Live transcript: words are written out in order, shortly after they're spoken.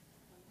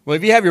Well,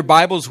 if you have your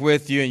Bibles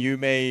with you, and you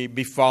may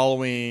be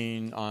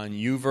following on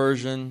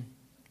YouVersion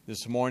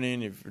this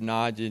morning, if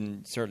not, you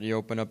can certainly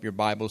open up your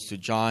Bibles to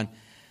John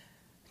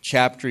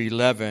chapter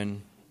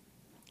 11.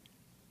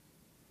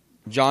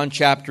 John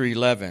chapter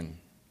 11.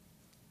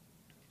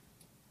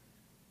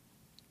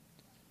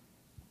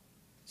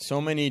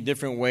 So many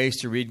different ways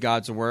to read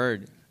God's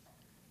Word.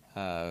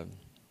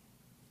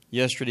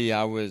 Yesterday,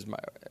 my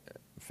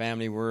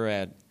family were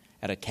at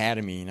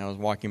Academy, and I was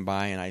walking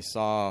by, and I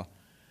saw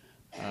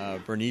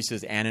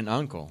Bernice's aunt and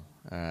uncle,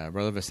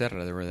 Brother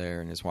Becerra. They were there,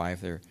 and his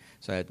wife there.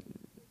 So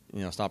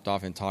I stopped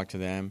off and talked to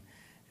them,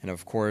 and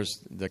of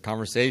course, the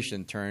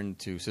conversation turned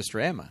to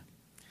Sister Emma,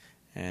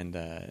 and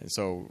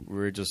so we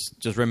were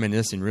just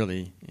reminiscing,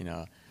 really,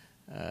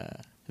 the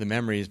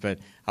memories. But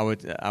I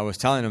was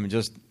telling them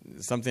just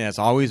something that's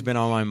always been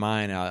on my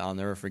mind. I'll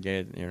never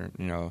forget,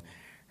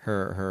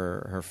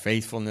 her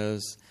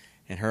faithfulness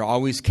and her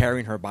always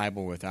carrying her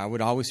Bible with her. I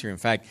would always hear. In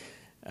fact.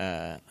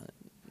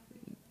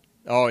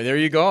 Oh, there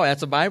you go.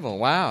 That's a Bible.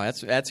 Wow,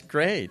 that's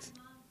great.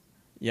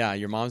 Yeah,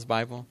 your mom's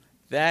Bible.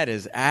 That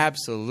is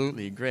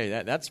absolutely great.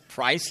 That's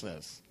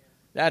priceless.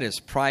 That is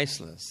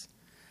priceless.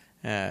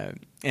 And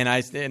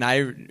I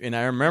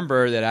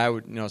remember that I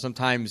would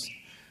sometimes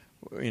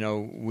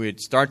we'd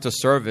start the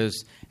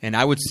service and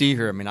I would see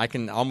her. I mean, I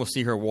can almost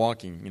see her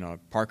walking.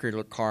 Park her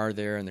little car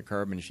there in the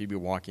curb, and she'd be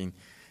walking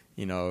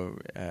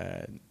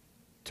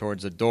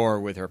towards the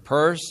door with her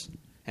purse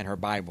and her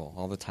Bible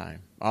all the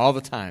time. All the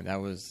time.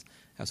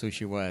 That's who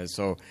she was.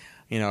 So,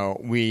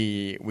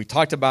 we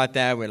talked about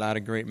that with a lot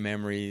of great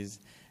memories,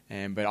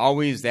 but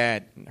always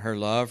that her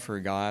love for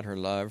God, her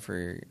love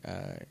for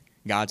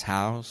God's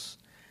house,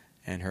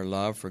 and her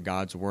love for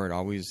God's Word.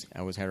 Always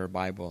had her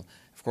Bible,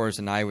 of course.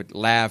 And I would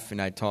laugh,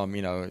 and I told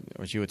him,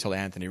 she would tell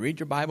Anthony, read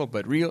your Bible,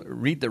 but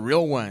read the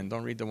real one.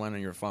 Don't read the one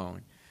on your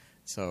phone.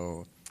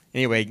 So,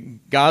 anyway,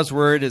 God's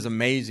Word is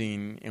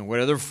amazing in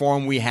whatever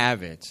form we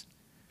have it.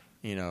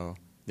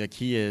 The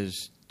key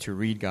is to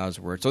read God's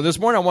Word. So this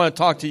morning I want to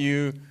talk to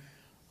you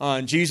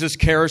on Jesus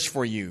cares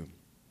for you.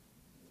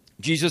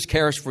 Jesus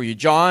cares for you.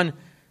 John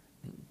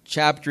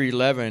chapter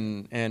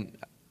 11, and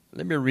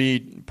let me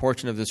read a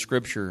portion of the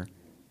scripture.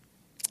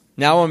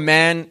 Now a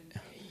man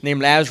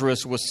named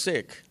Lazarus was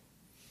sick.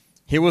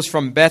 He was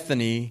from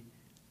Bethany,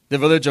 the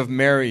village of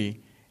Mary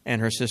and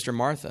her sister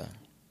Martha.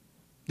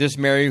 This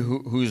Mary,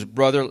 whose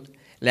brother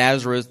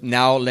Lazarus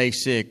now lay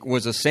sick,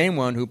 was the same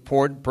one who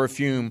poured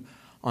perfume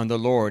on the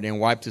Lord and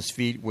wiped his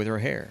feet with her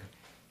hair.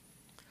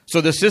 So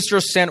the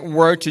sisters sent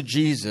word to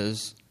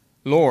Jesus,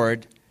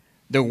 Lord,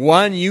 the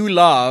one you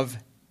love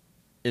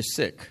is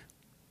sick.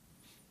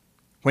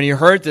 When he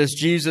heard this,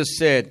 Jesus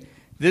said,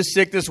 this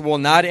sickness will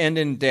not end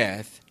in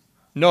death.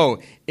 No,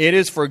 it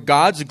is for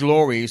God's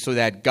glory, so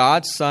that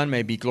God's Son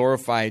may be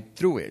glorified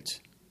through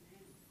it.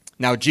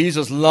 Now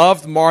Jesus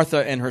loved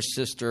Martha and her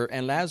sister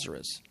and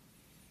Lazarus.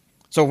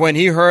 So when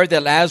he heard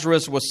that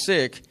Lazarus was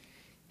sick,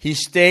 he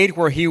stayed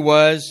where he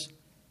was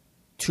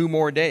 2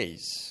 more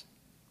days.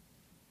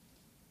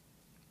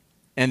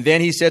 And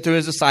then he said to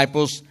his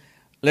disciples,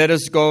 let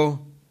us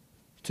go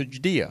to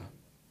Judea.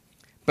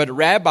 But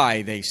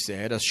Rabbi, they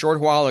said, a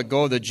short while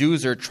ago the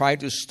Jews are trying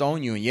to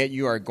stone you, and yet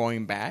you are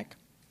going back?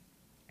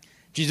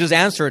 Jesus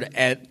answered,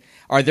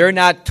 are there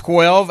not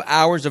 12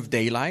 hours of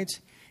daylight?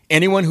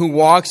 Anyone who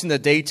walks in the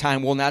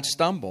daytime will not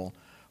stumble,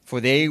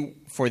 for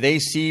they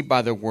see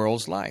by the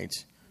world's light.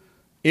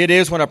 It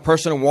is when a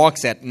person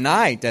walks at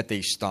night that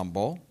they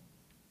stumble,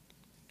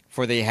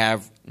 for they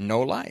have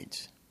no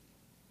light.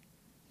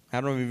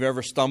 I don't know if you've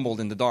ever stumbled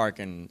in the dark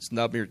and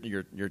snubbed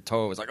your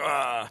toe. It's like,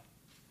 ah.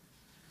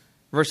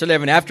 Verse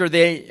 11,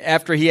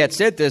 after he had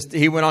said this,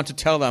 he went on to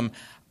tell them,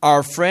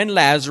 our friend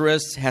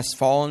Lazarus has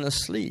fallen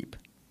asleep,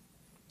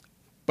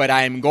 but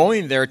I am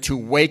going there to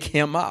wake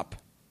him up.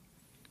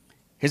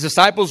 His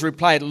disciples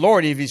replied,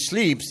 Lord, if he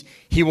sleeps,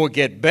 he will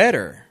get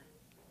better.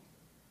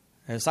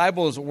 The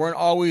disciples weren't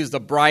always the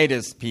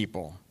brightest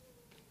people,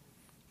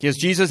 because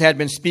Jesus had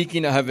been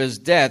speaking of his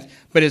death,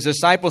 but his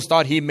disciples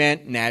thought he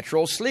meant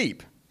natural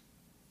sleep.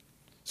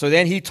 So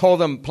then he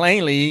told them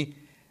plainly,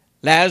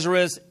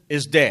 Lazarus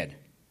is dead.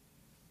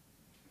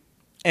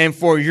 And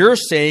for your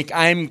sake,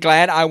 I am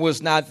glad I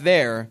was not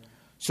there,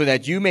 so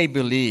that you may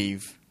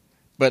believe,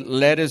 but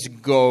let us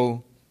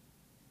go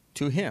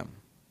to him.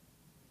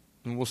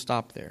 And we'll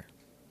stop there.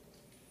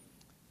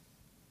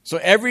 So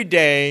every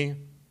day,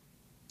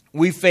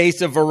 we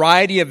face a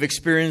variety of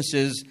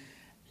experiences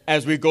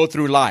as we go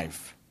through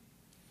life.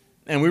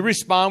 And we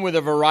respond with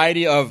a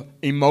variety of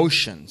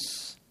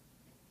emotions.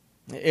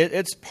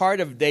 It's part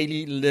of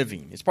daily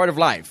living. It's part of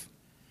life.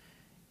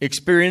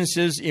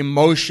 Experiences,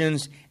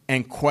 emotions,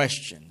 and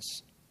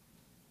questions.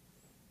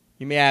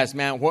 You may ask,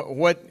 man, what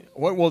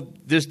will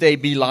this day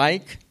be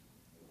like?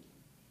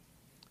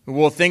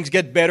 Will things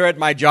get better at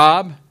my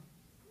job?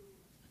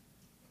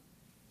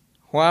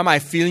 Why am I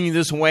feeling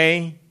this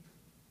way?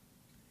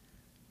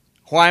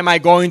 Why am I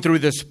going through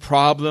this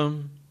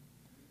problem?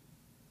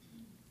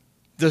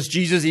 Does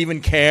Jesus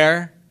even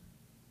care?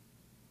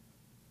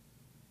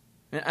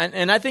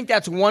 And I think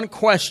that's one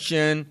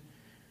question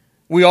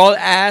we all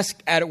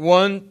ask at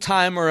one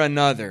time or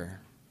another,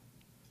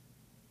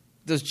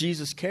 does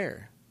Jesus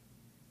care?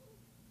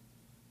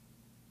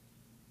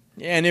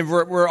 And if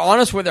we're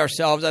honest with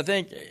ourselves, I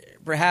think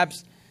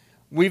perhaps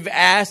we've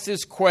asked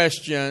this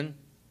question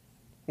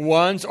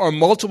once or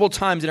multiple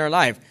times in our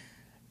life.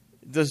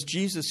 Does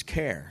Jesus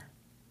care?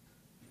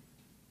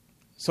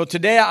 So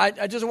today,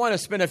 I just want to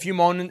spend a few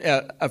moments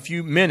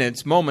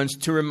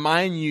to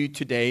remind you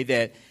today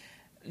that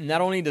not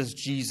only does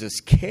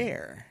Jesus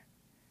care,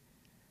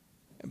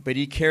 but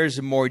He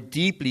cares more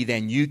deeply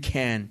than you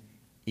can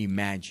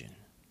imagine.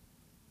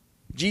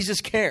 Jesus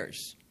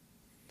cares.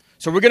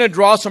 So we're going to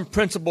draw some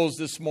principles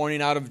this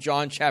morning out of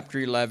John chapter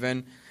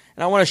 11.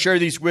 And I want to share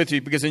these with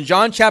you because in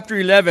John chapter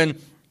 11,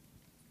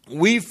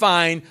 we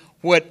find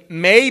what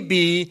may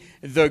be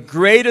the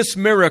greatest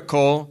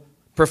miracle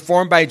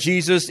performed by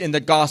Jesus in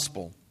the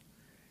gospel,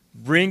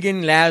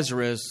 bringing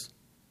Lazarus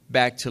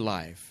back to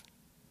life.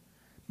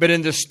 But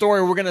in the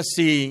story, we're going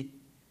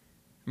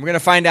to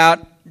find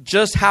out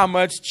just how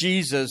much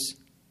Jesus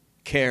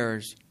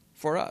cares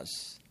for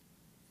us.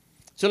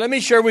 So let me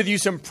share with you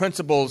some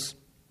principles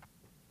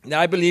that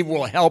I believe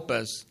will help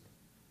us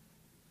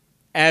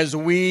as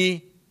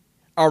we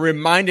are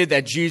reminded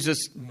that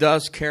Jesus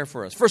does care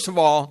for us. First of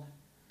all,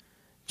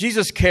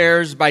 Jesus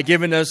cares by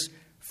giving us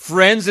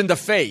friends in the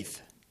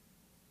faith.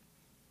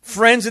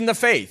 Friends in the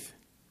faith.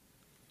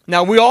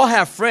 Now, we all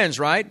have friends,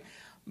 right?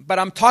 But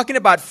I'm talking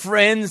about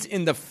friends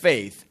in the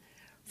faith.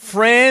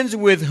 Friends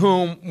with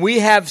whom we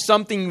have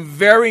something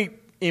very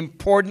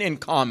important in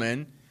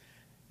common.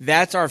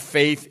 That's our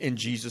faith in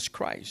Jesus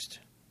Christ.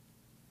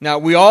 Now,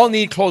 we all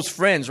need close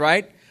friends,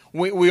 right?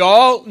 We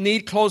all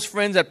need close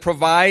friends that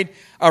provide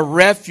a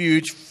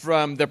refuge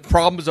from the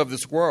problems of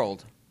this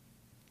world.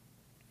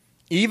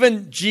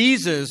 Even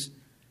Jesus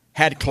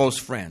had close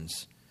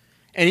friends.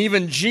 And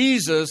even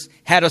Jesus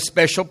had a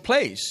special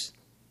place.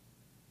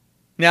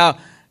 Now,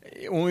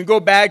 when we go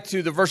back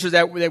to the verses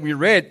that we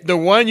read, the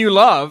one you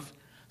love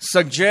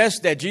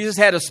suggests that Jesus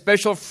had a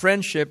special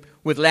friendship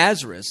with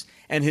Lazarus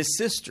and his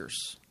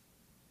sisters.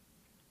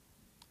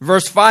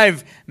 Verse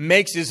 5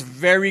 makes this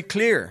very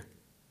clear.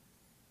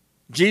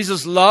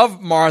 Jesus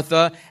loved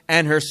Martha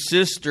and her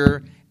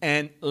sister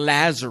and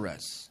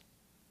Lazarus.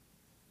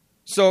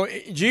 So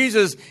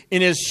Jesus,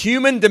 in his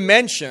human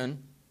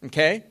dimension,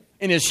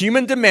 in his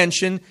human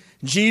dimension,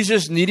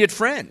 Jesus needed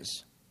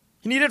friends.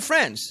 He needed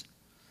friends.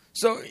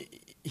 So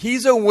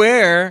He's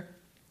aware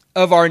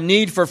of our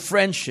need for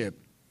friendship,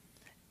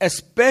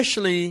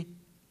 especially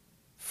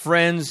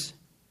friends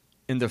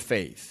in the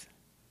faith.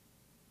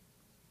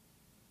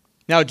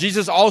 Now,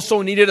 Jesus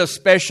also needed a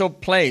special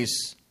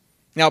place.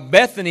 Now,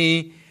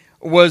 Bethany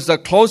was the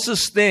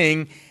closest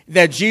thing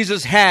that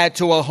Jesus had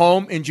to a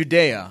home in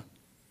Judea.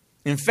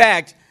 In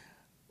fact,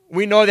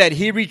 we know that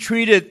He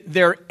retreated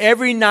there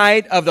every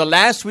night of the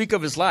last week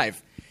of His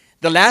life.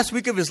 The last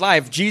week of His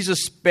life,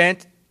 Jesus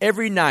spent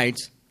every night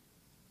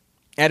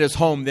at His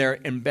home there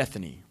in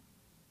Bethany.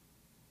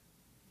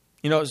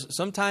 You know,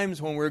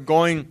 sometimes when we're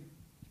going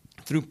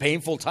through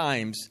painful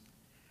times,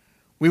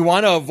 we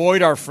want to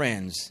avoid our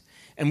friends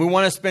and we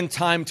want to spend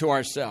time to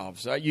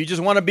ourselves. You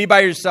just want to be by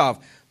yourself.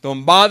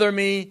 Don't bother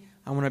me.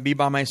 I want to be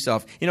by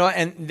myself. You know,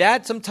 and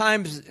that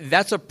sometimes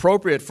that's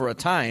appropriate for a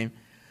time.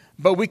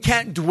 But we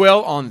can't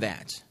dwell on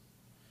that.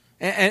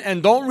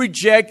 And don't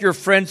reject your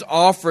friend's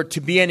offer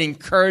to be an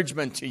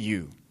encouragement to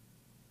you.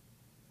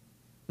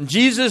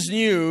 Jesus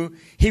knew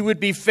He would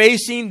be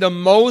facing the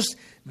most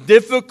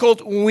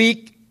difficult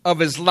week of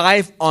His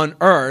life on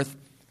earth,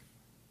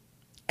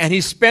 and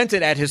He spent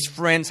it at His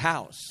friend's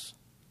house.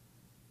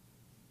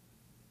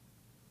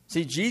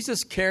 See,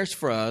 Jesus cares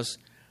for us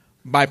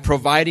by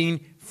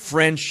providing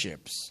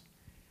friendships.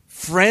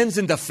 Friends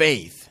in the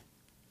faith.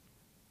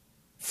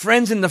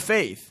 Friends in the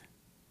faith.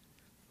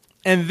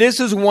 And this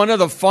is one of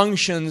the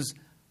functions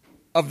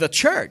of the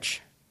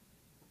church.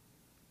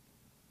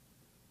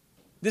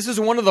 This is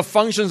one of the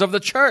functions of the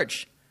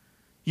church.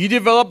 You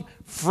develop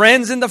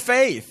friends in the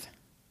faith.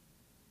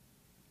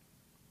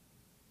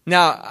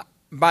 Now,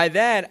 by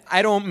that,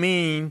 I don't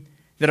mean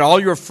that all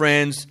your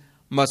friends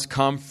must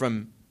come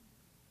from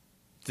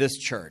this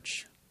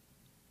church.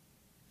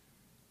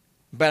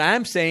 But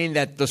I'm saying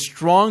that the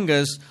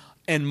strongest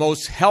and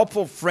most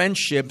helpful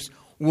friendships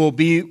will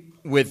be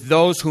with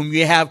those whom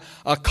you have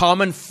a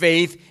common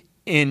faith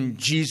in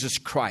Jesus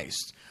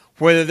Christ.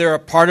 Whether they're a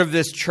part of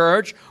this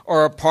church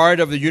or a part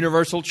of the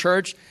universal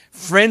church,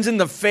 friends in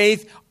the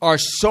faith are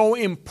so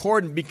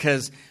important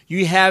because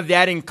you have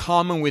that in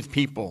common with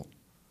people.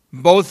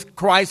 Both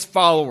Christ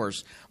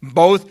followers,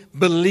 both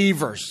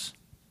believers.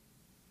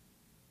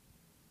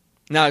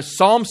 Now,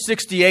 Psalm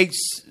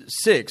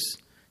 68:6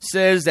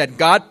 says that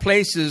God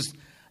places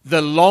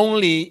the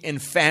lonely in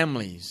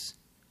families.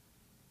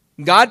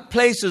 God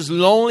places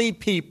lonely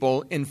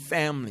people in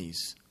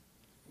families.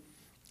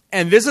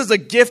 And this is a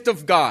gift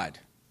of God,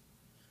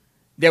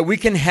 that we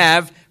can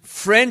have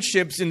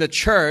friendships in the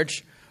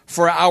church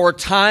for our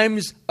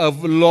times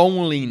of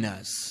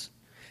loneliness.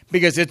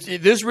 Because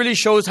this really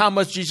shows how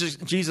much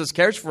Jesus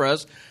cares for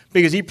us,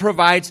 because He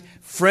provides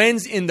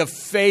friends in the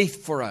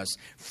faith for us,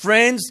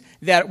 friends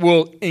that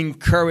will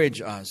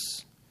encourage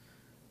us.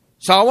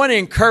 So I want to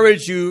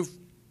encourage you,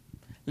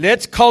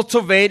 let's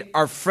cultivate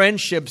our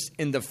friendships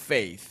in the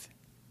faith.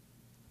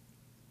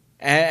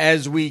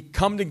 As we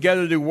come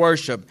together to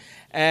worship,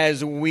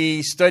 as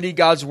we study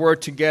God's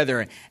Word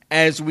together,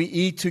 as we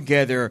eat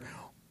together,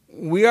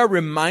 we are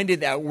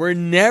reminded that we're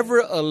never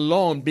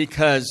alone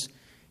because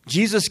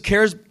Jesus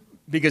cares,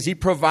 because He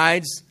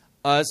provides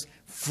us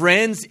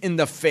friends in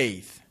the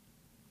faith,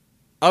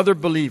 other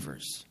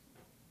believers.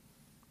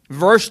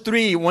 Verse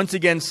 3 once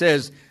again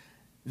says,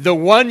 the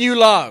one you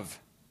love.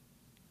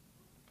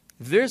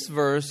 This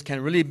verse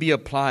can really be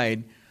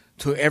applied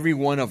to every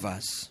one of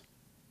us.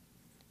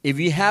 If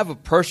you have a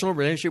personal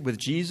relationship with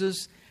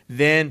Jesus,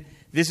 then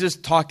this is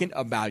talking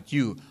about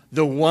you,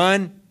 the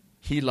one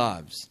He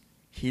loves.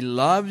 He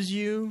loves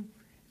you,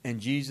 and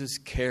Jesus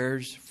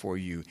cares for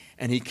you,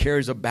 and He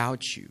cares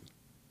about you.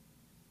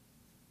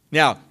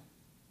 Now,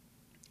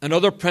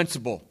 another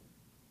principle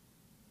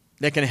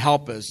that can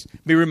help us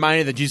be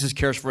reminded that Jesus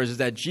cares for us is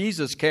that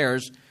Jesus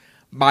cares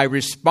by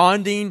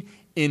responding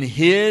in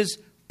His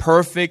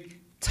perfect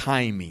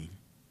timing.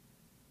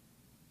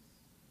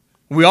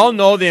 We all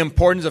know the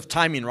importance of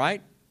timing,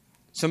 right?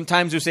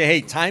 Sometimes we say,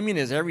 hey, timing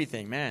is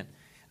everything, man.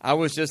 I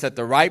was just at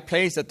the right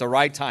place at the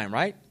right time,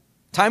 right?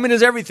 Timing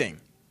is everything.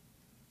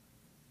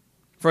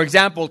 For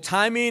example,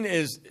 timing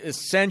is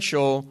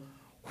essential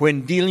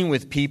when dealing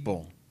with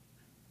people.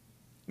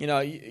 You know,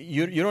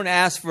 you don't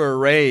ask for a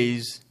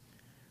raise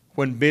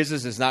when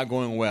business is not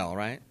going well,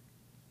 right?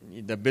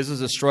 The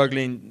business is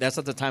struggling. That's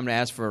not the time to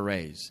ask for a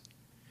raise.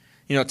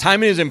 You know,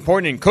 timing is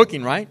important in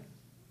cooking, right?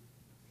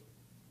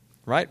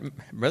 Right?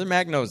 Brother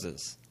Mac knows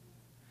this.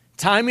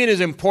 Timing is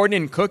important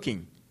in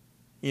cooking.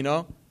 You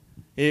know,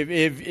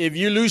 if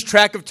you lose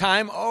track of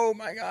time, oh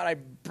my God, I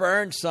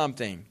burned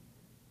something.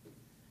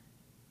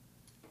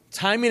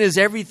 Timing is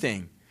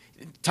everything.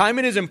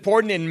 Timing is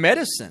important in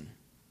medicine.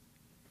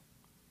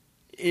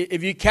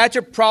 If you catch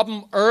a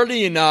problem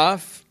early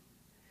enough,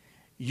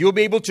 you'll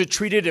be able to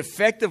treat it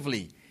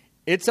effectively.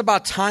 It's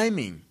about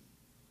timing.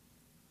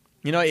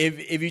 You know,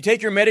 if you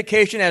take your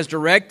medication as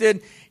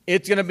directed,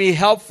 it's going to be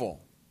helpful.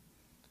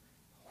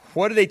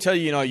 What do they tell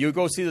you? You know, you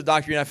go see the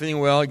doctor, you're not feeling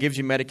well, it gives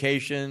you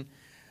medication.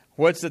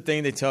 What's the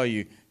thing they tell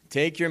you?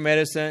 Take your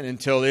medicine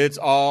until it's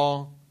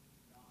all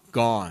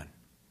gone,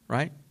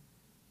 right?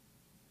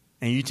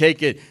 And you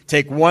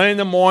take one in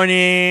the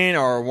morning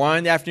or one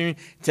in the afternoon,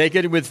 take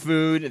it with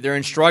food, their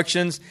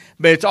instructions.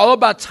 But it's all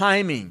about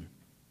timing.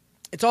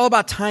 It's all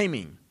about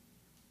timing.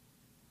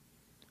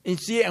 And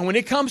see, and when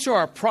it comes to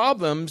our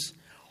problems,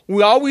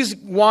 we always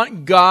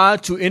want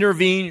God to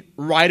intervene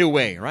right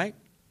away, right?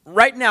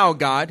 Right now,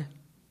 God.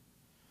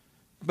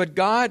 But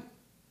God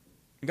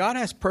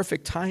has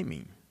perfect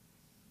timing.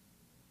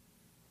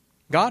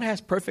 God has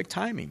perfect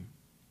timing.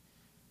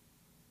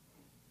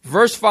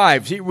 Verse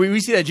 5, we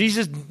see that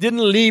Jesus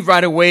didn't leave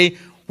right away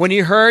when He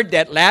heard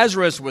that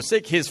Lazarus was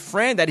sick. His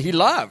friend that He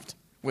loved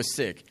was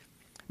sick.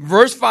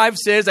 Verse 5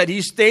 says that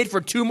He stayed for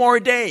 2 more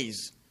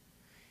days.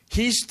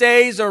 He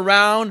stays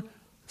around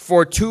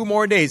for 2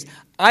 more days.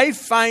 I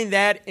find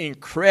that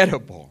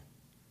incredible.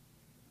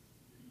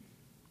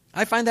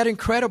 I find that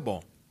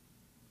incredible.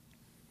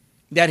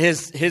 That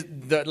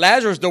the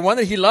Lazarus, the one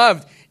that he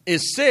loved,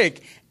 is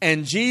sick,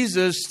 and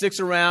Jesus sticks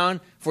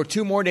around for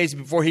 2 more days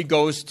before He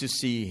goes to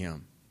see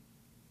him.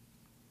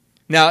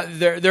 Now,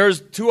 there's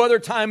 2 other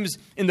times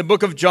in the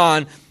book of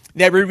John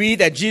that we read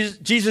that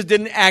Jesus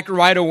didn't act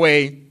right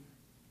away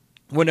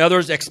when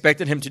others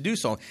expected Him to do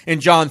so. In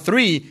John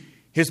 3,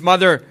 His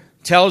mother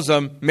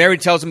Mary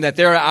tells him that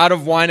they're out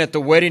of wine at the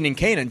wedding in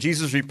Cana.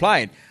 Jesus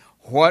replied,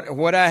 what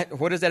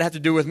does that have to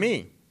do with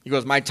me? He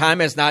goes, my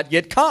time has not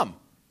yet come.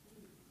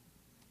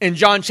 In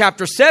John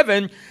chapter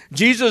 7,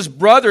 Jesus'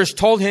 brothers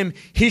told Him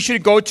He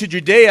should go to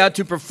Judea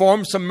to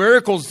perform some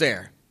miracles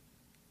there.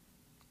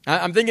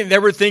 I'm thinking they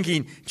were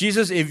thinking,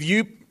 Jesus, if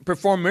you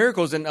perform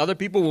miracles, then other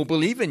people will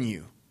believe in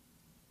you.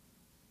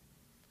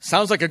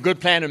 Sounds like a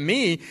good plan to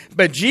me,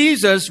 but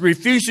Jesus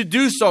refused to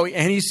do so,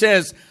 and He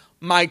says,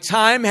 my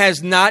time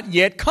has not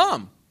yet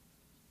come.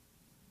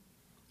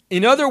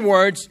 In other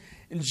words,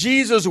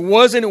 Jesus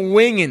wasn't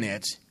winging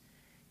it.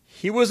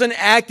 He wasn't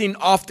acting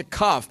off the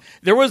cuff.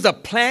 There was a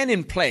plan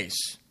in place.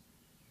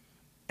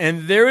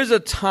 And there is a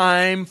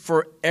time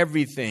for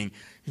everything.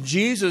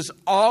 Jesus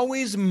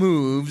always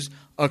moves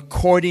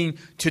according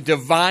to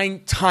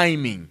divine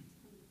timing.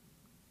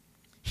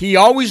 He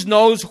always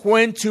knows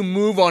when to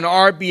move on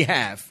our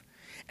behalf.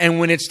 And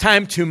when it's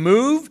time to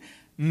move,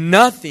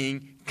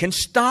 nothing can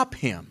stop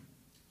Him.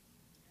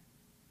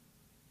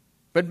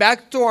 But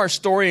back to our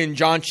story in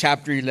John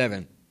chapter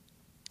 11.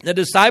 The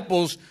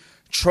disciples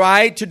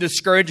tried to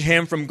discourage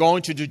Him from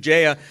going to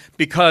Judea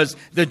because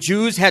the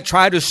Jews had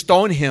tried to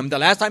stone Him. The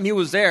last time He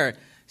was there,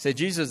 said,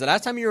 Jesus, the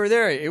last time you were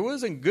there, it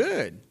wasn't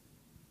good.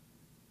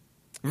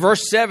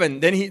 Verse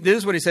 7, this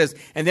is what He says.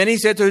 And then He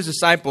said to His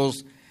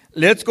disciples,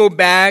 let's go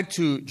back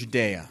to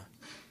Judea.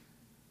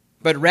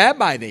 But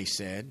Rabbi, they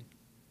said,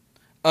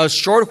 a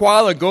short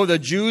while ago the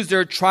Jews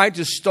there tried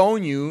to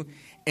stone you,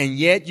 and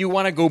yet you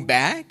want to go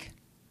back?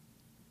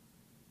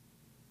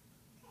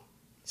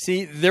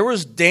 See, there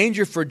was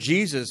danger for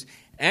Jesus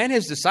and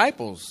his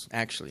disciples,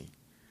 actually.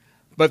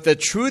 But the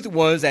truth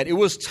was that it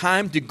was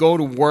time to go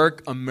to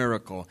work a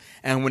miracle.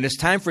 And when it's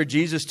time for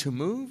Jesus to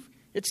move,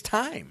 it's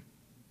time.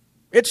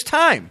 It's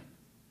time.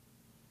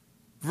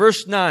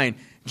 Verse 9,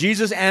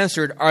 Jesus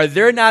answered, "Are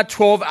there not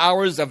 12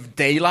 hours of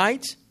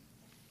daylight?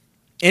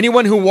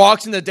 Anyone who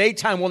walks in the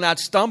daytime will not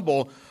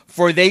stumble,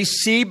 for they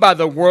see by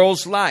the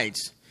world's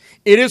lights.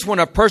 It is when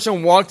a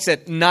person walks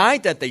at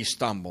night that they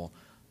stumble,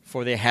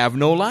 for they have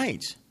no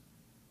light."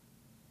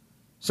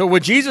 So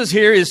what Jesus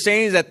here is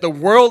saying is that the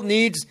world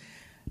needs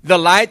the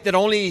light that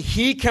only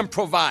he can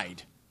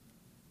provide.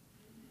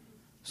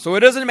 So it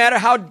doesn't matter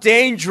how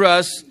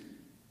dangerous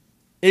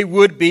it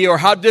would be or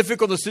how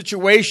difficult the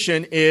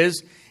situation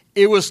is,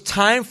 it was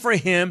time for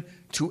him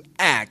to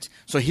act.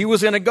 So he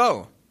was going to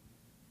go.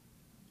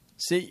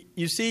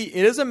 You see,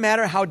 it doesn't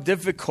matter how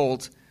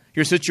difficult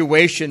your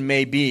situation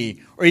may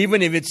be, or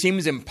even if it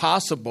seems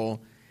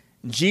impossible,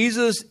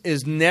 Jesus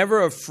is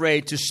never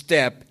afraid to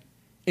step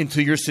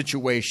into your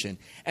situation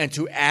and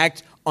to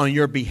act on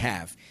your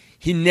behalf.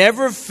 He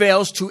never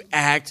fails to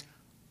act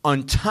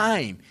on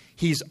time.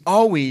 He's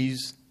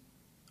always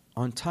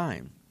on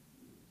time.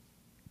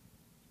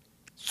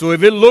 So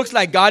if it looks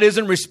like God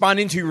isn't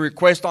responding to your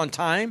request on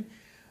time,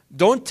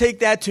 don't take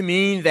that to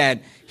mean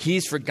that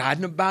he's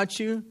forgotten about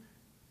you.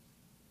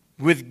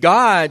 With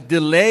God,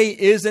 delay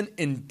isn't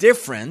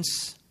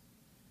indifference.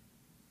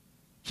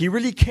 He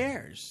really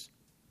cares.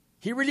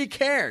 He really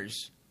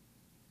cares.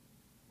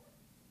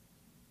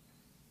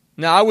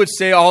 Now, I would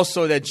say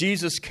also that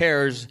Jesus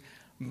cares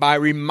by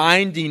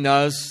reminding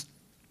us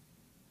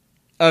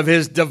of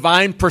his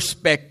divine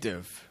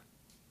perspective.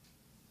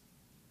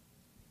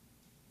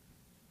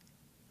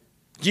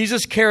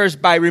 Jesus cares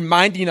by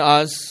reminding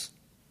us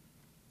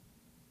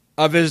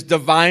of his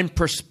divine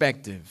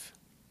perspective.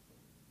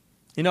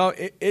 You know,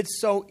 it's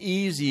so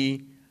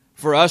easy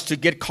for us to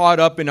get caught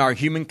up in our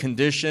human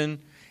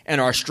condition and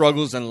our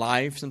struggles in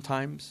life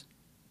sometimes.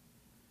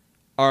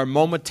 Our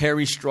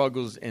momentary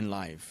struggles in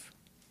life.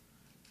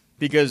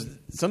 Because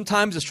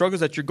sometimes the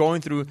struggles that you're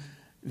going through,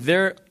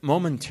 they're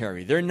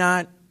momentary. They're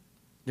not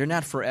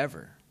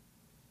forever.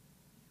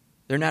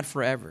 They're not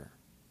forever.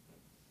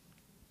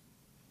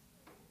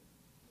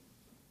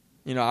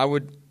 You know,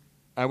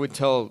 I would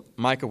tell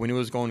Micah when he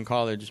was going to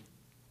college,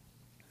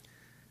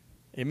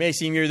 it may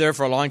seem you're there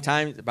for a long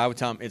time, but I would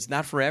tell him, it's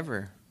not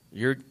forever.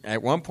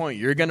 At one point,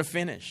 you're going to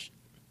finish.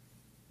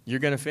 You're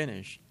going to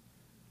finish.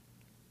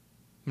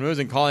 When I was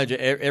in college,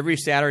 every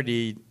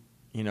Saturday,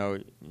 you know,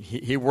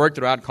 he worked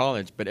throughout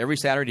college, but every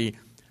Saturday,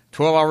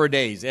 12-hour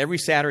days, every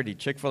Saturday,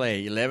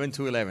 Chick-fil-A, 11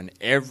 to 11,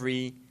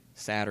 every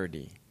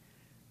Saturday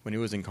when he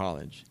was in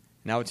college.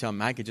 And I would tell him,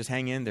 Micah, just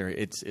hang in there.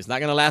 It's not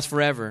going to last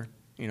forever.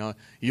 You know,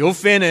 you'll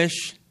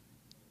finish.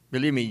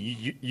 Believe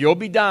me, you'll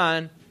be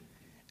done,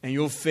 and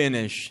you'll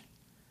finish.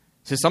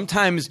 So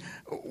sometimes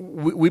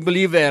we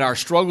believe that our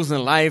struggles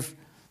in life,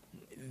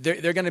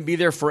 they're going to be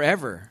there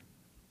forever.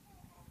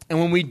 And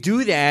when we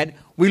do that,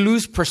 we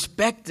lose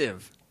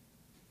perspective.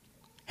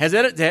 Has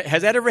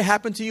that ever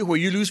happened to you where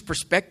you lose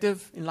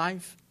perspective in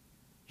life?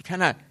 You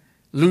kind of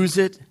lose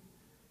it.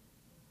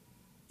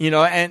 You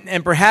know,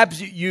 and perhaps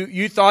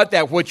you thought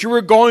that what you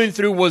were going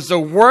through was the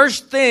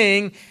worst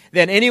thing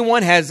that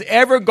anyone has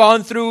ever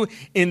gone through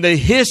in the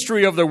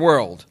history of the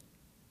world.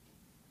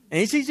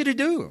 And it's easy to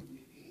do.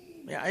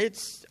 Yeah,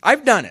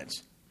 I've done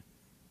it.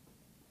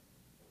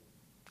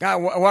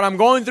 God, what I'm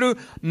going through,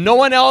 no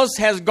one else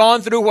has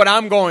gone through what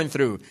I'm going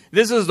through.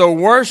 This is the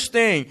worst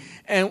thing.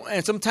 And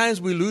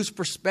sometimes we lose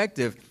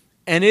perspective.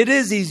 And it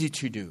is easy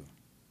to do.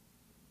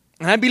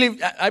 And I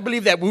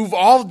believe that we've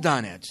all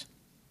done it.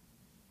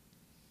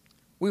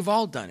 We've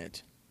all done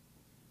it.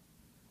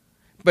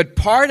 But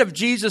part of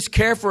Jesus'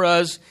 care for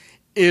us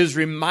is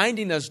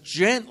reminding us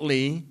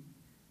gently,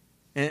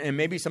 and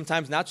maybe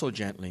sometimes not so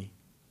gently,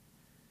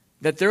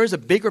 that there is a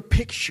bigger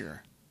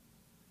picture.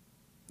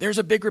 There's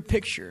a bigger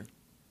picture.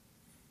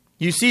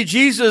 You see,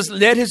 Jesus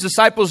let his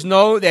disciples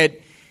know that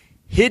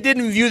he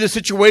didn't view the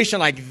situation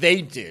like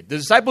they did. The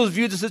disciples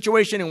viewed the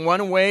situation in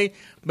one way,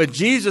 but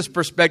Jesus'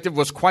 perspective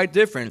was quite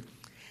different.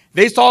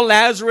 They saw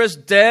Lazarus'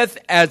 death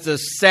as a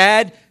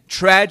sad,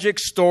 tragic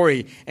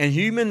story, and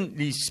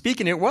humanly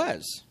speaking, it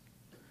was.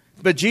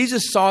 But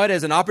Jesus saw it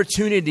as an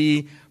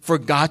opportunity for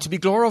God to be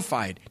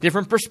glorified.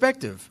 Different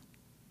perspective.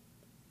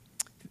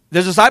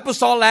 The disciples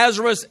saw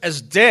Lazarus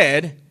as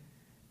dead.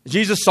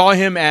 Jesus saw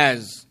him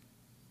as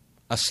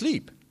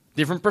asleep.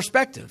 Different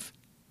perspective.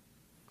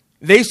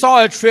 They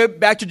saw a trip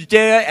back to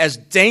Judea as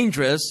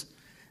dangerous.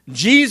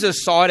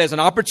 Jesus saw it as an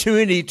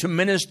opportunity to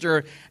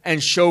minister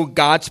and show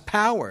God's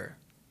power.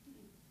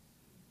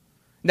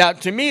 Now,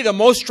 to me, the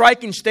most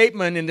striking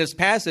statement in this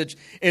passage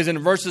is in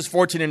verses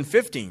 14 and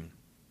 15.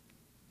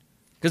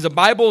 Because the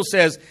Bible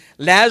says,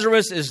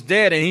 Lazarus is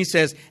dead, and he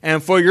says,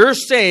 and for your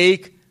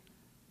sake,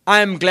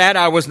 I am glad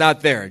I was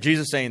not there.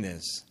 Jesus saying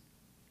this.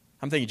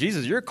 I'm thinking,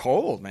 Jesus, you're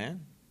cold,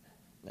 man.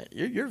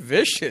 You're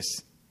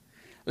vicious.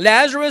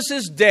 Lazarus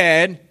is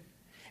dead,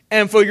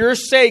 And for your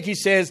sake, he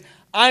says,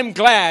 I'm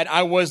glad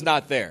I was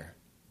not there.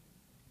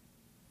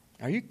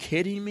 Are you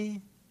kidding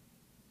me?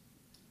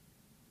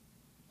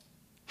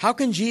 How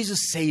can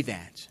Jesus say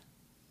that?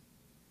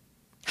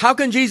 How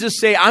can Jesus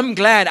say, I'm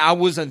glad I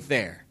wasn't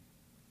there?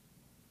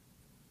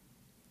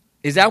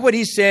 Is that what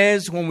he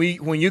says when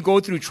you go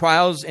through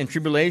trials and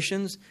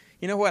tribulations?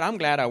 You know what? I'm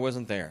glad I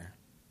wasn't there.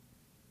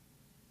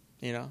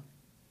 You know?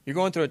 You're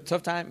going through a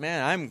tough time?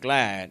 Man, I'm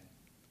glad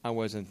I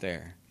wasn't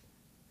there.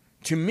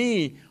 To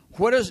me,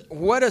 what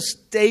a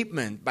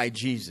statement by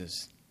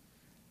Jesus.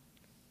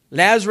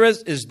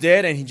 Lazarus is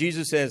dead and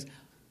Jesus says,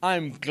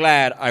 I'm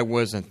glad I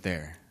wasn't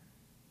there.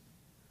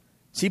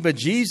 See, but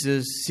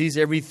Jesus sees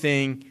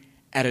everything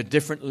at a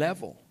different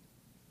level.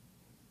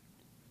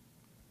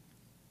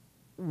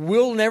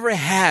 We'll never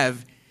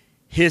have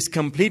his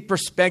complete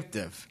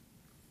perspective.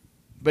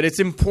 But it's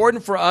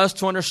important for us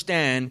to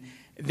understand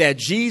that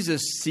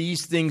Jesus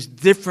sees things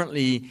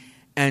differently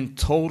and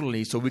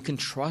totally so we can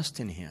trust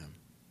in him.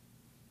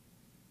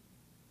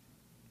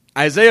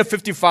 Isaiah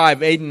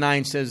 55, 8 and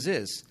 9 says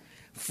this,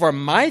 for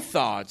my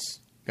thoughts,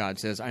 God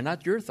says, are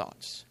not your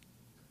thoughts.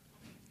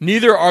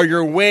 Neither are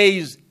your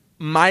ways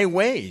my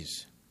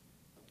ways.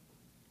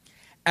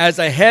 As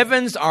the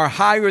heavens are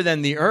higher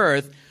than the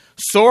earth,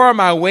 so are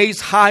my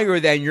ways higher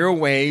than your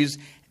ways,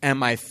 and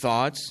my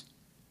thoughts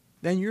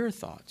than your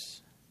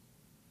thoughts.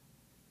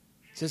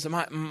 He says,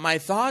 my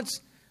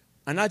thoughts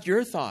are not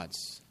your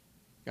thoughts.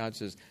 God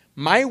says,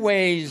 my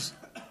ways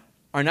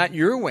are not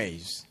your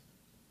ways.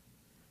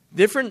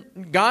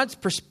 Different, God's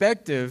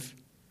perspective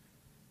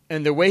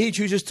and the way he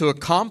chooses to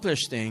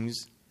accomplish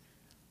things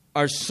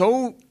are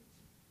so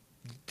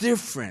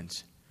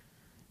different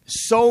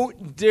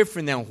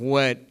than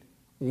what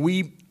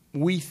we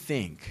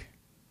think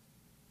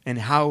and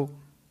how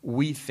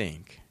we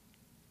think.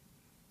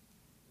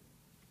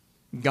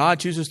 God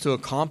chooses to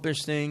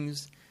accomplish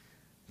things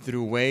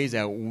through ways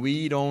that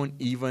we don't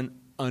even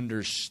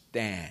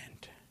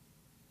understand.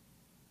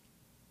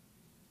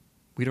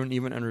 We don't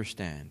even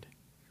understand.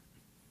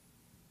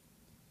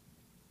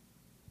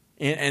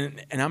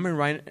 And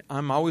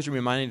I'm always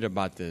reminded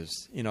about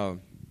this, you know.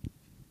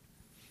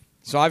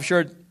 So I've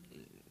shared,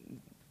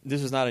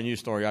 this is not a new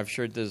story. I've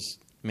shared this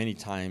many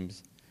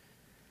times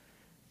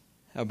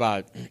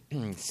about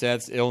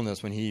Seth's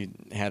illness when he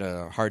had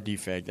a heart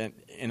defect.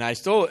 And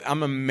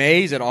I'm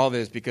amazed at all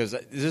this because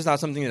this is not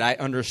something that I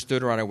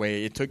understood right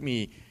away. It took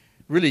me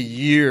really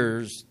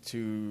years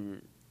to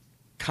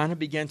kind of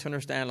begin to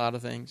understand a lot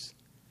of things.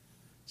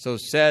 So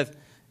Seth,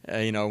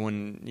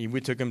 when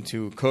we took him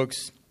to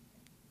Cook's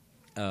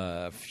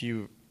a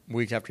few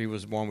weeks after he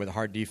was born with a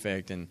heart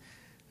defect, and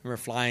we were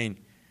flying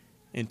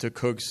into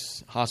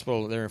Cook's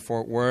Hospital there in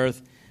Fort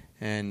Worth,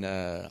 and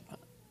I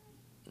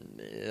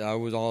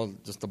was all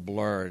just a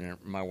blur. And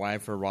my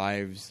wife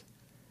arrives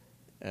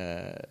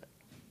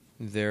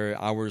there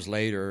hours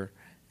later,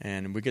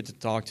 and we get to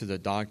talk to the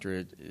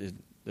doctor.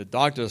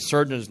 The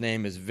surgeon's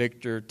name is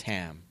Victor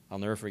Tam. I'll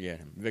never forget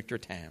him. Victor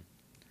Tam,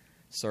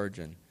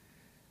 surgeon.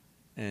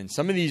 And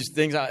some of these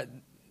things,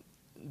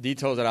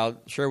 details that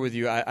I'll share with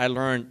you, I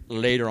learned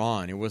later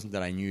on. It wasn't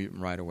that I knew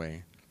right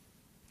away.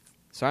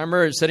 So I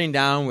remember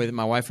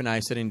my wife and I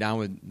sitting down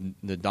with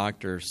the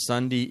doctor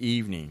Sunday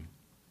evening.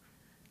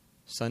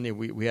 Sunday,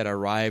 we had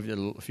arrived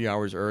a few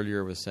hours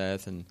earlier with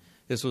Seth, and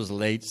this was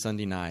late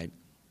Sunday night.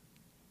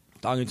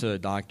 Talking to the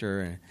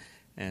doctor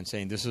and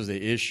saying, this is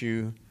the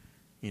issue.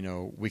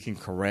 We can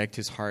correct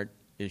his heart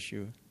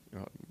issue.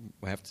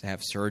 We have to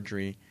have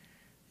surgery.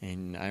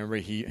 And I remember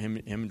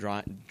him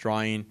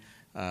drawing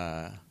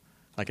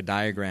like a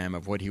diagram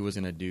of what he was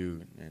going to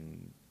do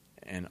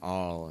and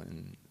all.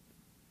 And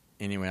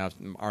anyway,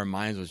 our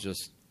minds was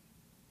just,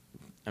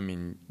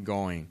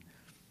 going.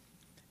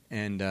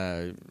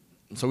 And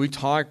so we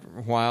talked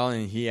a while,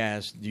 and he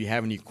asked, do you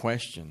have any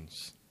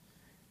questions?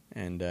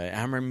 And I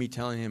remember me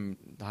telling him,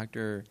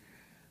 Doctor,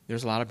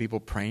 there's a lot of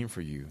people praying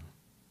for you.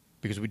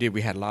 Because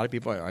we had a lot of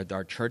people.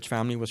 Our church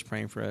family was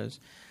praying for us.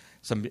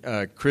 Some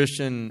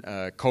Christian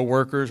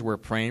co-workers were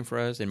praying for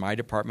us. In my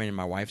department, in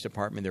my wife's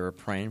department, they were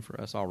praying for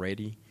us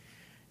already.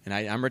 And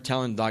I remember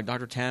telling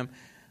Dr. Tam,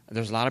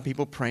 there's a lot of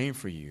people praying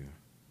for you.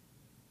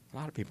 A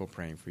lot of people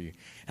praying for you.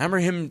 I remember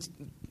him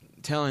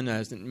telling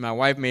us, my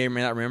wife may or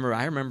may not remember,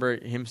 I remember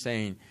him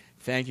saying,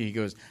 thank you. He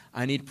goes,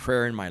 I need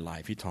prayer in my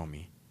life, he told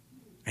me.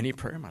 I need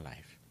prayer in my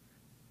life.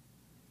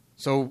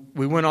 So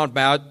we went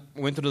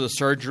through the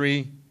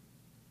surgery.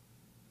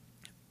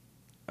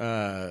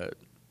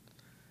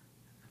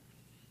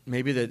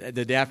 Maybe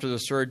the day after the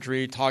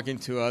surgery, talking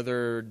to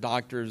other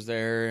doctors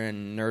there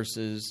and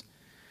nurses,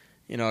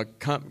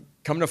 come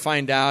to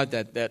find out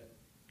that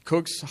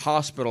Cook's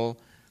Hospital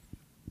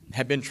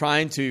had been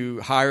trying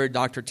to hire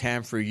Dr.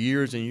 Tam for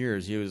years and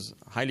years. He was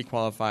highly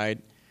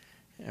qualified.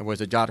 It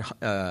was at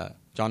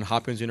Johns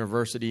Hopkins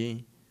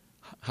University,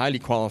 highly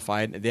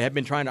qualified. They had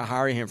been trying to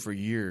hire him for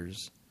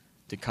years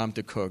to come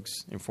to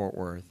Cook's in Fort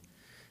Worth,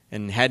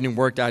 and hadn't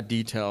worked out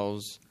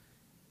details.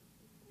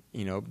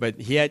 But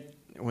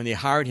when they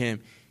hired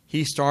him,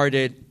 he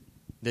started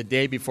the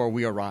day before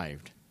we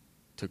arrived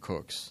to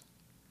Cook's.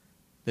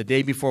 the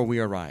day before we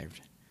arrived.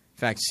 In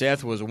fact,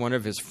 Seth was one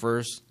of his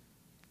first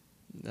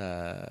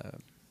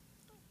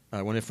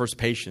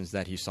patients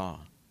that he saw.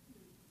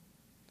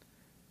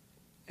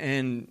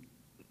 And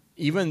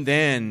even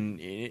then,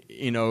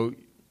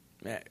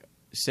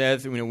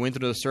 Seth, went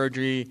through the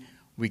surgery.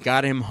 We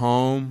got him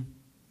home.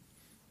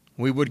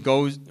 We would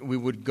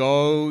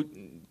go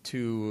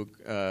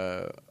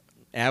to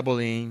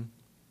Abilene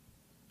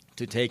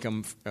to take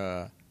him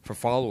for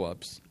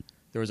follow-ups.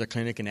 There was a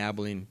clinic in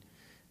Abilene.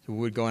 So we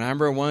would go. And I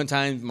remember one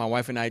time my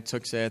wife and I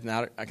took Seth, and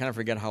I kind of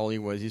forget how old he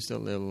was. He's still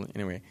little.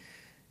 Anyway.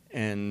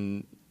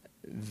 And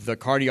the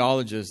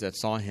cardiologist that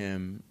saw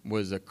him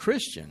was a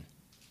Christian.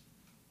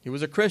 He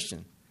was a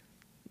Christian.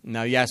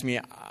 Now, you ask me,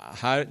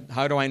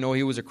 how do I know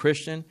he was a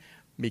Christian?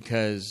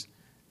 Because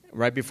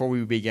right before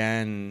we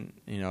began,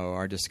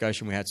 our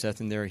discussion, we had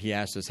Seth in there. He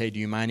asked us, "Hey, do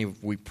you mind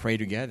if we pray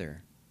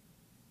together?"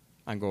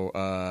 I go,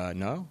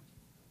 "No,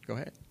 go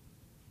ahead."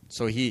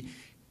 So he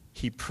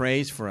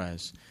prays for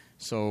us.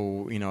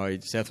 So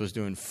Seth was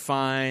doing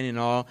fine and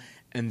all.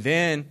 And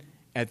then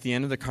at the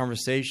end of the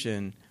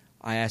conversation,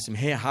 I asked him,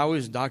 "Hey, how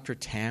is Dr.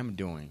 Tam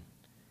doing?"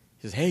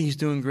 He says, "Hey, he's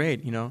doing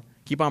great.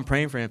 Keep on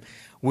praying for him."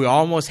 We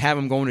almost have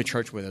him going to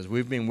church with us.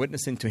 We've been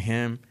witnessing to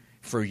him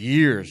for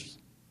years.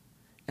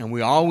 And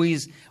we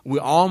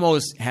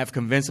almost have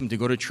convinced him to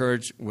go to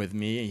church with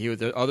me. And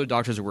the other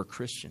doctors were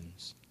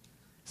Christians.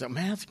 So,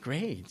 man, that's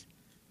great.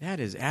 That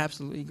is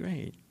absolutely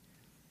great.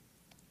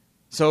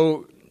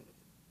 So,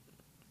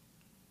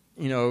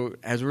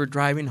 as we were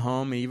driving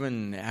home,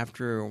 even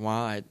after a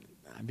while,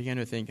 I began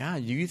to think,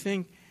 do you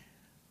think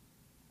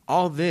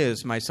all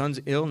this, my son's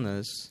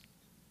illness,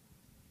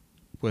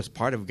 was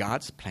part of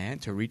God's plan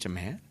to reach a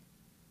man?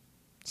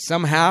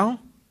 Somehow?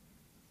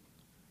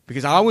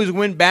 Because I always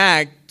went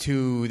back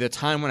to the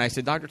time when I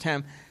said, "Dr.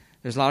 Tam,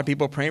 there's a lot of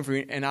people praying for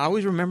you." And I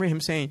always remember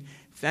him saying,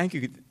 "Thank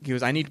you." He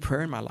goes, "I need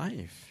prayer in my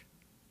life."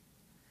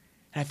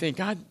 And I think,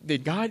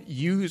 did God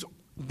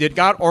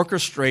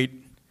orchestrate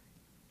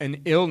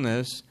an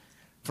illness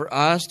for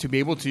us to be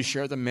able to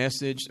share the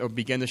message or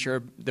begin to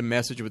share the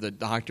message with a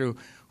doctor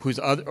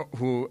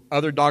who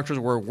other doctors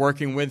were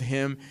working with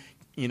him,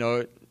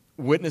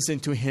 witnessing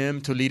to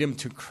him to lead him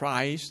to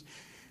Christ?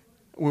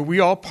 Were we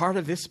all part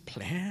of this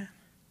plan,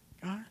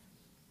 God?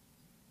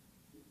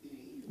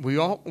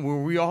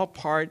 Were we all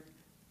part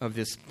of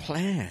this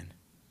plan?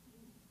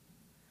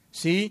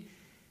 See,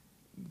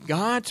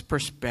 God's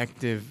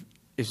perspective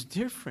is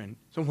different.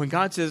 So when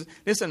God says,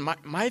 "Listen,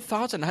 my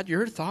thoughts are not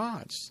your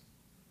thoughts.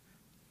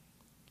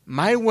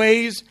 My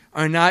ways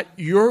are not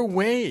your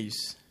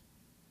ways."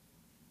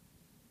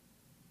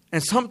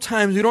 And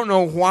sometimes we don't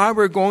know why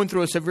we're going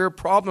through a severe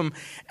problem,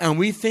 and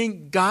we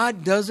think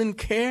God doesn't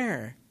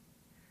care.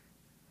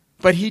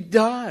 But He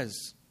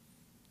does.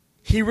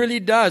 He really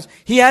does.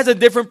 He has a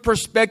different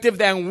perspective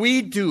than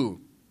we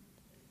do.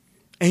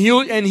 And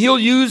He'll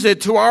use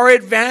it to our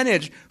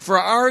advantage, for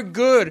our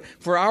good,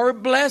 for our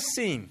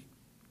blessing.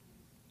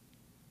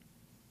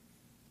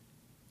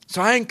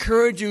 So I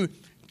encourage you,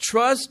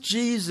 trust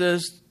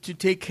Jesus to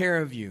take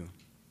care of you.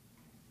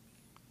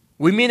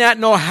 We may not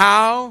know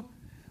how.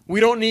 We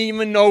don't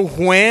even know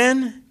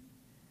when.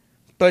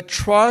 But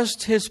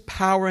trust His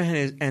power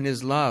and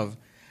His love.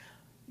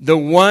 The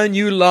one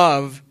you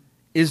love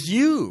is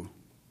you.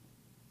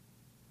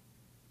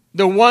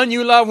 The one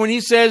you love, when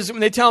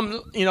they tell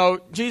him,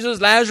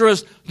 Jesus,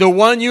 Lazarus, the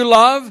one you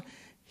love,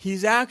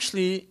 He's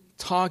actually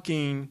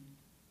talking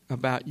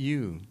about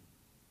you.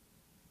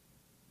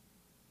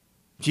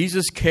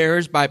 Jesus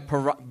cares by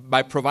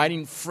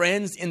providing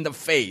friends in the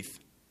faith.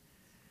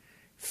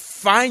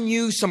 Find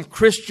you some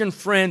Christian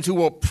friends who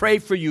will pray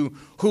for you,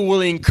 who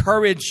will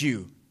encourage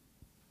you.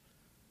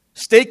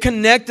 Stay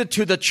connected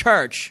to the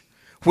church,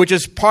 which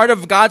is part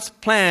of God's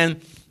plan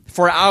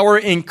for our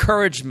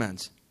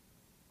encouragement.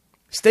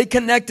 Stay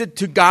connected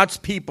to God's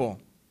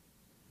people.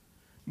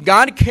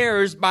 God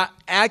cares by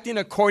acting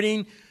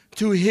according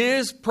to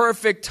His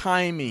perfect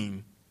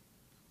timing.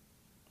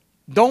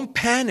 Don't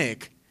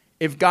panic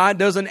if God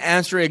doesn't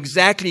answer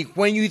exactly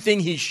when you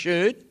think He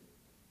should.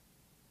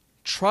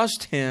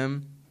 Trust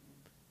Him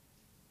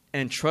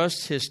and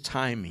trust His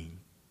timing.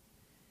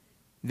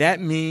 That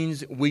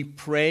means we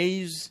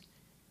praise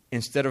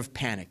instead of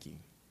panicking.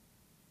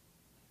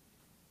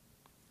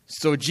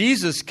 So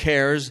Jesus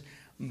cares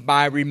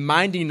by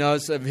reminding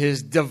us of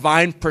His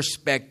divine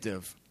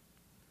perspective.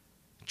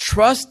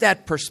 Trust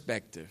that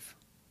perspective.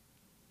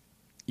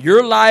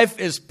 Your life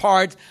is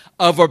part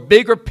of a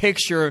bigger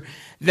picture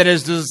that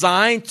is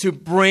designed to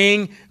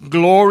bring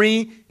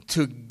glory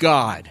to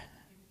God.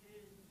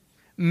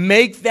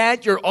 Make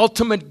that your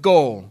ultimate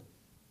goal.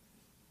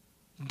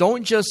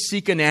 Don't just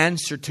seek an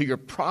answer to your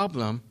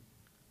problem.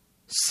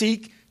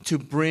 Seek to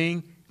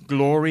bring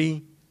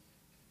glory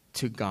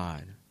to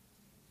God.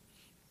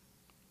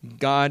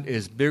 God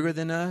is bigger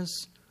than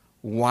us,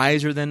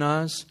 wiser than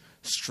us,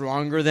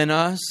 stronger than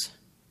us.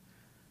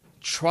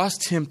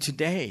 Trust Him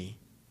today.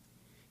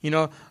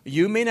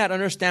 You may not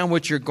understand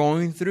what you're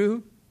going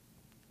through,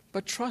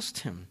 but trust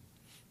Him.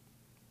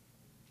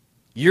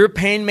 Your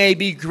pain may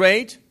be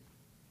great,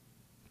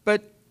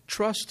 but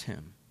trust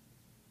him.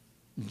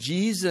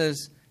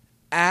 Jesus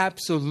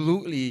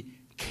absolutely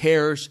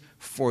cares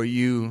for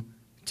you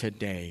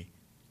today.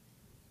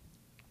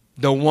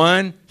 The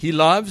one he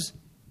loves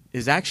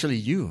is actually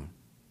you.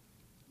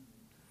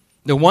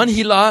 The one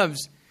he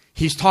loves,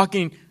 he's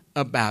talking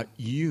about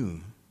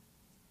you.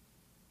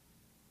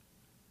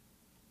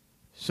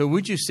 So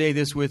would you say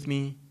this with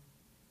me?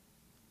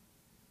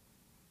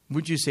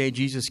 Would you say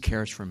Jesus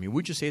cares for me?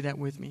 Would you say that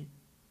with me?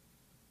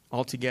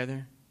 All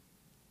together?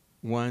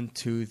 1,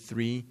 2,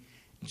 3.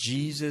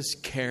 Jesus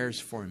cares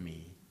for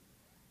me.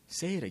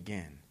 Say it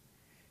again.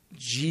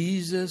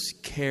 Jesus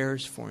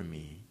cares for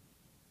me.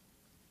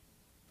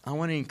 I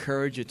want to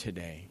encourage you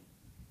today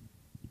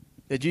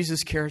that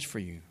Jesus cares for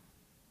you.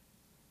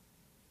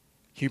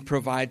 He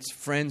provides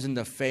friends in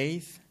the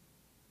faith.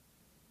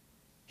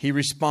 He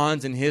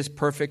responds in his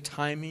perfect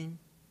timing,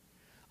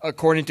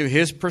 according to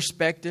his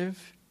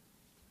perspective.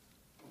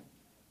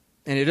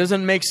 And it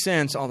doesn't make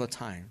sense all the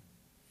time.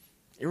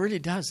 It really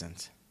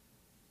doesn't.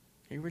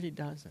 It really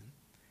doesn't.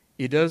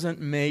 It doesn't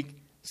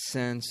make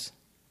sense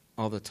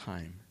all the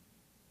time.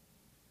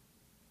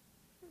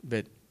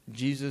 But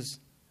Jesus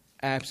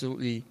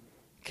absolutely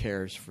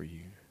cares for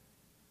you.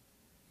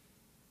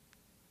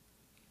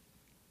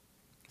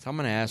 So I'm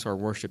going to ask our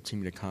worship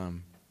team to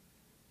come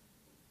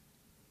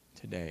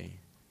today.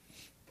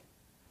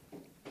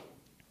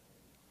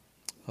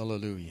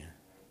 Hallelujah.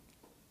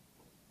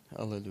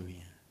 Hallelujah.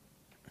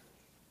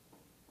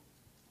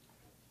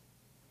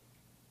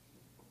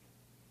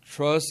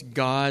 Trust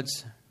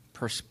God's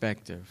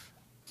perspective.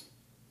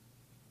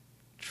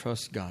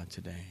 Trust God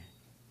today.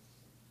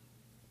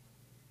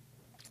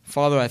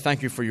 Father, I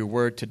thank you for your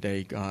word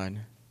today, God.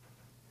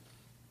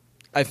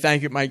 I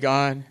thank you, my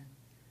God,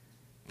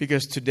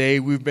 because today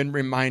we've been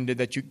reminded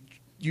that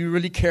you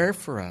really care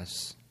for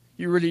us.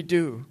 You really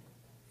do.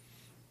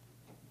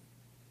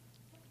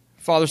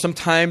 Father,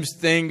 sometimes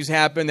things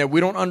happen that we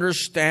don't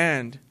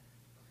understand.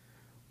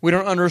 We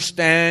don't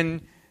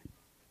understand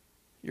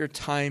your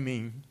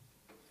timing.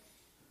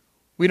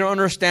 We don't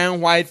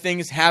understand why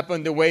things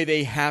happen the way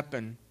they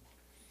happen.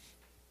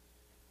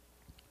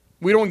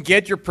 We don't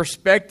get your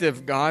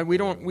perspective, God. We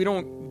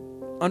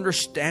don't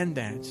understand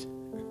that.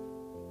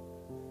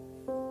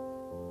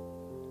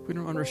 We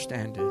don't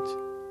understand it.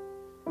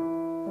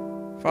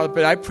 Father,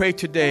 but I pray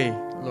today,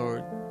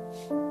 Lord,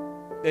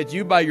 that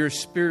you by your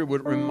Spirit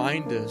would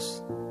remind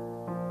us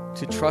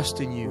to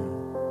trust in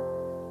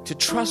you. To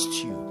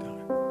trust you,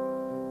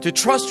 God. To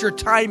trust your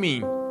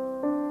timing.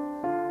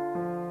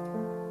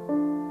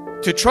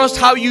 To trust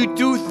how you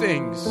do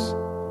things.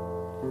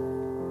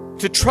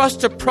 To trust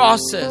the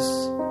process.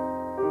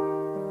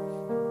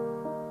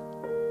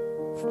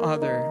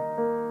 Father,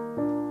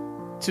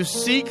 to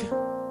seek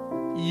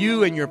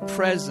you and your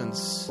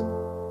presence.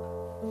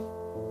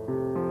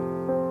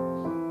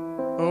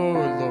 Oh,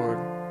 Lord,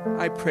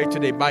 I pray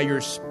today by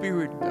your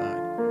Spirit, God,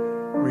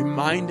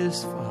 remind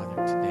us,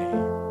 Father, today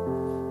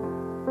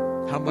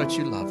how much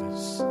you love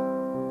us.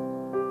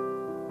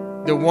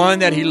 The one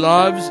that he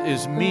loves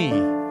is me.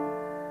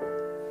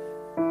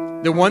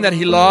 The one that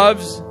he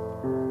loves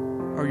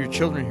are your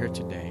children here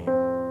today.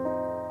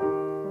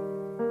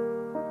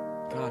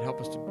 God, help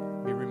us to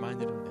be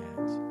reminded of that.